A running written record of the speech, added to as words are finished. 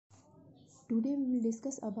Today we will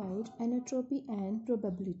discuss about enotropy and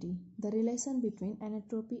probability, the relation between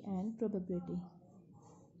enotropy and probability.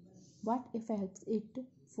 What affects it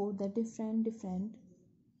for the different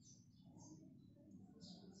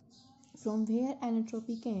from where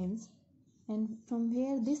enotropy came and from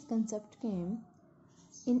where this concept came.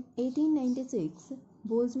 In 1896,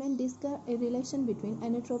 Boltzmann discovered a relation between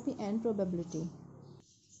enotropy and probability.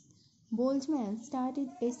 Boltzmann started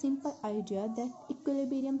a simple idea that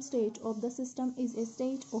equilibrium state of the system is a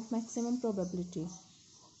state of maximum probability.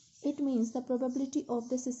 It means the probability of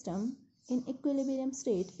the system in equilibrium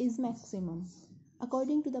state is maximum.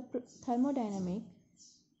 According to the thermodynamic,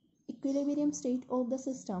 equilibrium state of the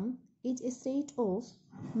system is a state of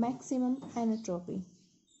maximum enotropy.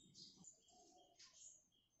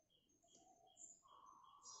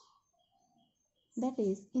 That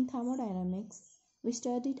is, in thermodynamics, we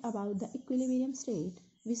studied about the equilibrium state,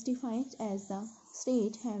 which defines as the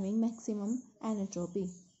state having maximum enotropy.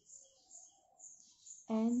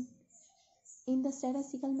 And in the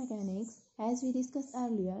statistical mechanics, as we discussed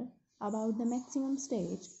earlier about the maximum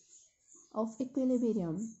state of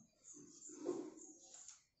equilibrium,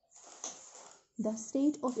 the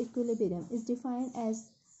state of equilibrium is defined as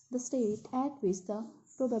the state at which the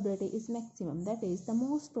probability is maximum, that is, the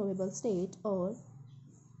most probable state or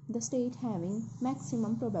the state having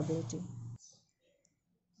maximum probability.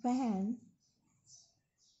 When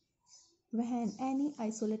any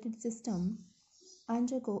isolated system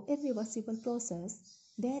undergo irreversible process,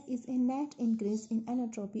 there is a net increase in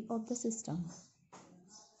enotropy of the system.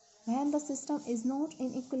 When the system is not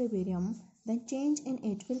in equilibrium, then change in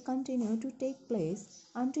it will continue to take place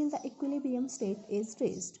until the equilibrium state is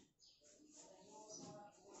reached.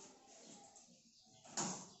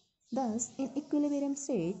 Thus, in equilibrium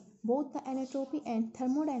state, both the enotropy and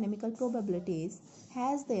thermodynamical probabilities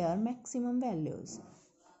has their maximum values.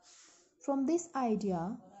 From this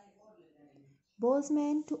idea,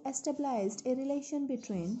 Boltzmann established a relation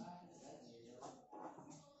between,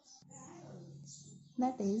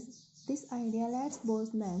 that is, this idea led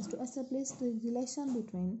Boltzmann to establish the relation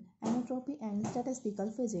between enotropy and statistical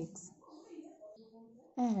physics.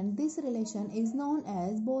 And this relation is known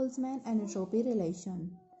as Boltzmann-enotropy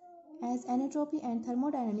relation. As enotropy and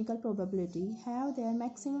thermodynamical probability have their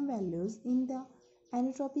maximum values in the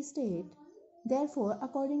enotropy state, therefore,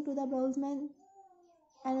 according to the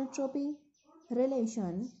Boltzmann-enotropy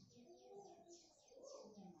relation,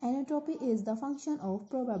 enotropy is the function of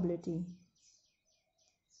probability.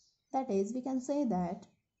 That is, we can say that,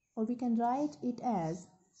 or we can write it as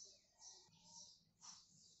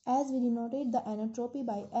we denoted the enotropy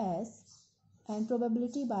by S and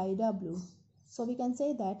probability by W. So we can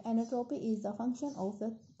say that enotropy is the function of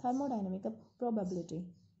the thermodynamic probability.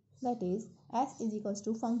 That is, S is equals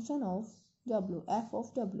to function of W, F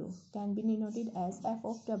of W can be denoted as F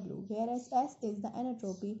of W, whereas S is the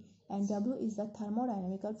enotropy and W is the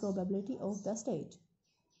thermodynamical probability of the state.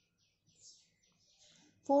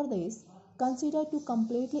 For this, consider two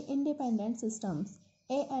completely independent systems,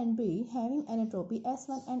 A and B, having enotropy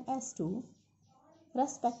S1 and S2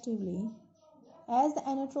 respectively. As the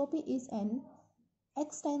enotropy is an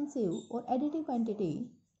extensive or additive quantity,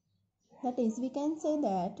 that is, we can say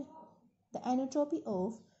that the enotropy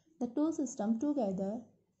of the two systems together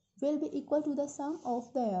will be equal to the sum of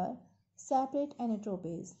their separate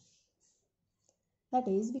enotropies. That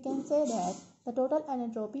is, we can say that the total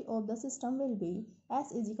enotropy of the system will be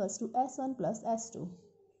S is equals to S1 plus S2.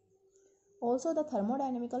 Also, the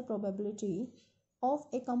thermodynamical probability of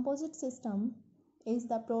a composite system is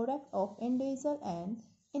the product of individual and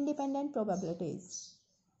independent probabilities.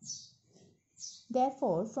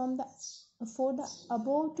 Therefore, for the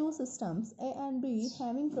above two systems A and B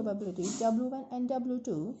having probabilities W1 and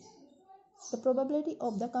W2, the probability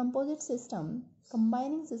of the composite system,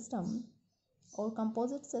 combining system or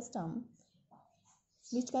composite system,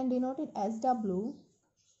 which can denote it as W,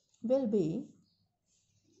 will be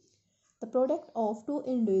the product of two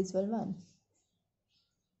individual ones,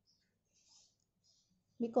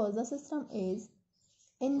 because the system is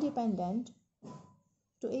independent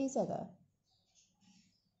to each other.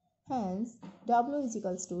 Hence, W is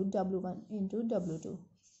equals to W1 into W2.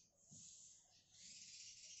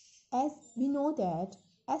 As we know that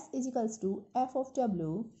S is equals to F of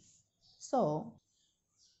W, so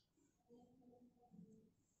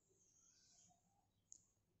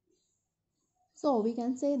we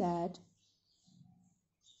can say that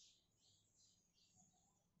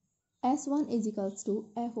S1 is equals to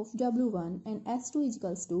F of W1 and S2 is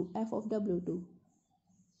equals to F of W2.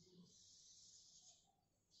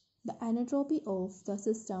 The enotropy of the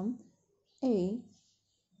system A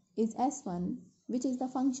is S1, which is the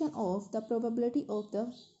function of the probability of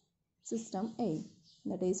the system A,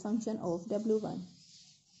 that is function of W1.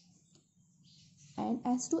 And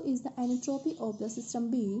S2 is the enotropy of the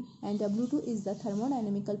system B, and W2 is the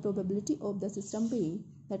thermodynamical probability of the system B,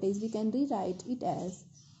 that is we can rewrite it as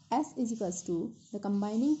S is equals to the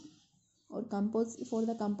combining or for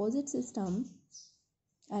the composite system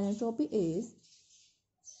enotropy is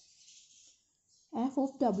F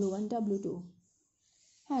of W1 W2.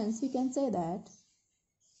 Hence we can say that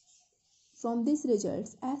from these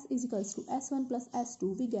results S is equals to S1 plus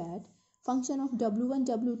S2, we get function of W1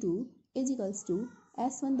 W2 is equals to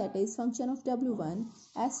S1, that is function of W1,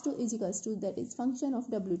 S2 is equals to, that is function of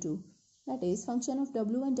W2, that is function of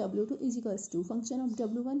W1 W2 is equals to function of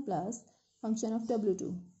W1 plus function of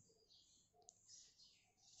W2.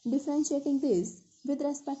 Differentiating this with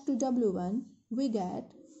respect to W1, we get,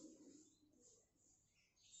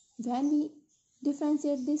 when we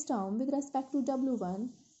differentiate this term with respect to W1,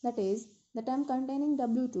 that is the term containing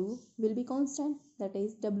W2 will be constant, that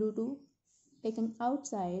is W2 taken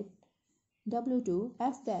outside W2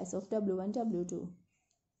 f dash of W1 W2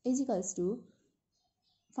 is equals to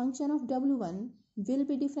function of W1 will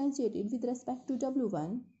be differentiated with respect to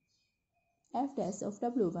W1 f dash of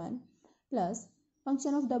W1 plus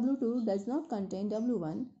function of W2 does not contain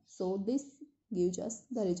W1, so this gives us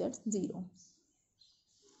the result 0.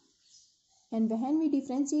 And when we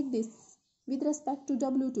differentiate this with respect to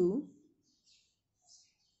W2,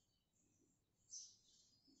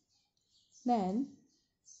 then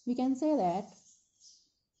we can say that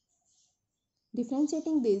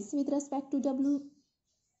differentiating this with respect to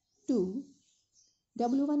W2,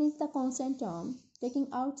 W1 is the constant term, taking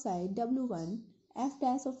outside W1, f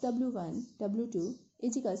dash of W1, W2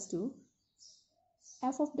 is equals to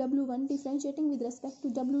f of W1 differentiating with respect to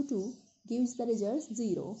W2 gives the result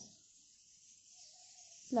 0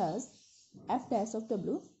 plus f dash of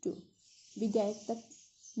W2. We get the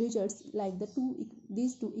results like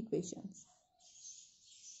these two equations.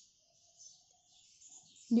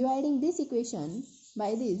 Dividing this equation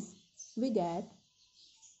by this, we get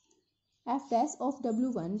f dash of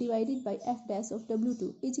W1 divided by f dash of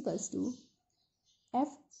W2 is equals to f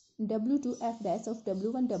W2 f dash of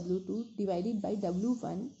W1 W2 divided by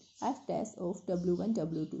W1 f dash of W1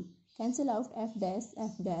 W2. Cancel out f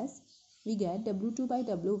dash, we get W2 by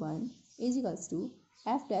W1 is equals to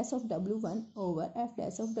f dash of W1 over f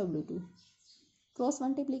dash of W2. Cross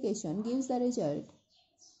multiplication gives the result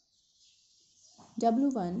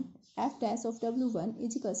W1 f dash of W1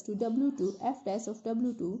 is equals to W2 f dash of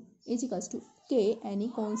W2 is equals to k any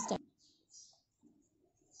constant.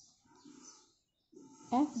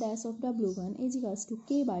 F dash of W1 is equals to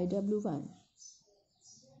k by W1.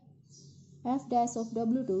 F dash of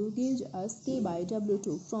W2 gives us k by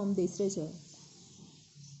W2 from this result.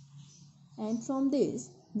 And from this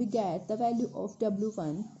we get the value of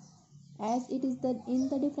W1. As it is in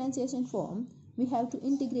the differentiation form, we have to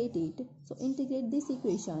integrate it. So integrate this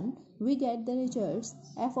equation, we get the results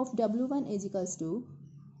f of W1 is equals to,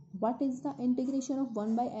 what is the integration of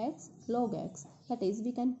 1 by x? Log x. That is,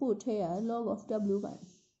 we can put here log of W1.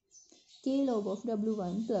 K log of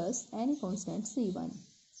W1 plus any constant C1.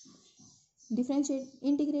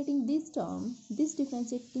 Integrating this term, this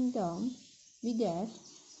differentiating term, we get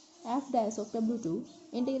f dash of W2.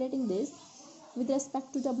 Integrating this with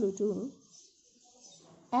respect to W2,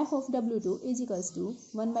 f of W2 is equals to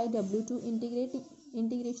 1 by W2.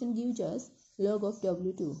 Integration gives us log of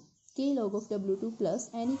W2. K log of W2 plus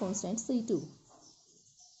any constant C2.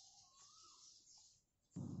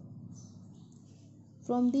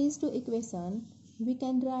 From these two equations, we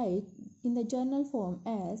can write in the general form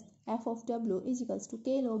as f of W is equals to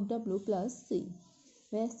k log W plus C,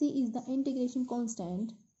 where C is the integration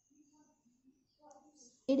constant.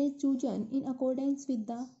 It is chosen in accordance with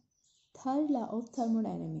the third law of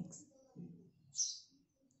thermodynamics.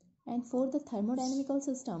 And for the thermodynamical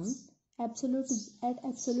system, at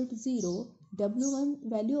absolute 0, W1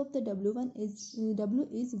 value of the W1 is W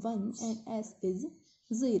is 1 and S is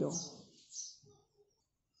 0.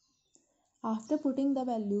 After putting the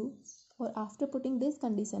value or after putting this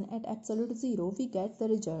condition at absolute 0, we get the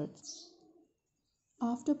results.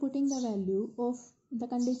 After putting the value of the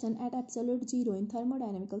condition at absolute 0 in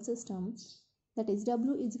thermodynamical system, that is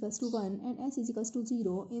W is equals to 1 and S is equals to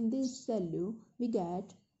 0, in this value we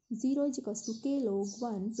get 0 is equals to k log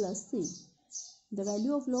 1 plus C. The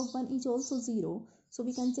value of log 1 is also 0, so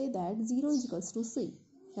we can say that 0 is equals to C.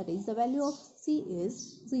 That is, the value of C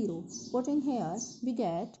is 0. Putting here, we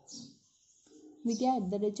get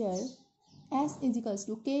the result S is equals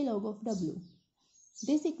to k log of W.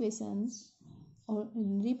 This equation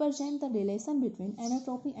represent the relation between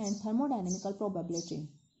enotropy and thermodynamical probability.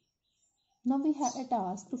 Now we have a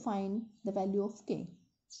task to find the value of K.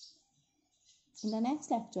 In the next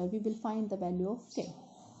lecture, we will find the value of K.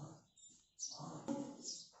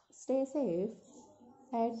 Stay safe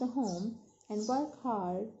at the home and work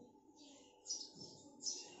hard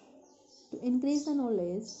to increase the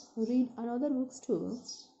knowledge. Read another books too.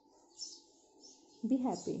 Be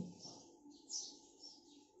happy.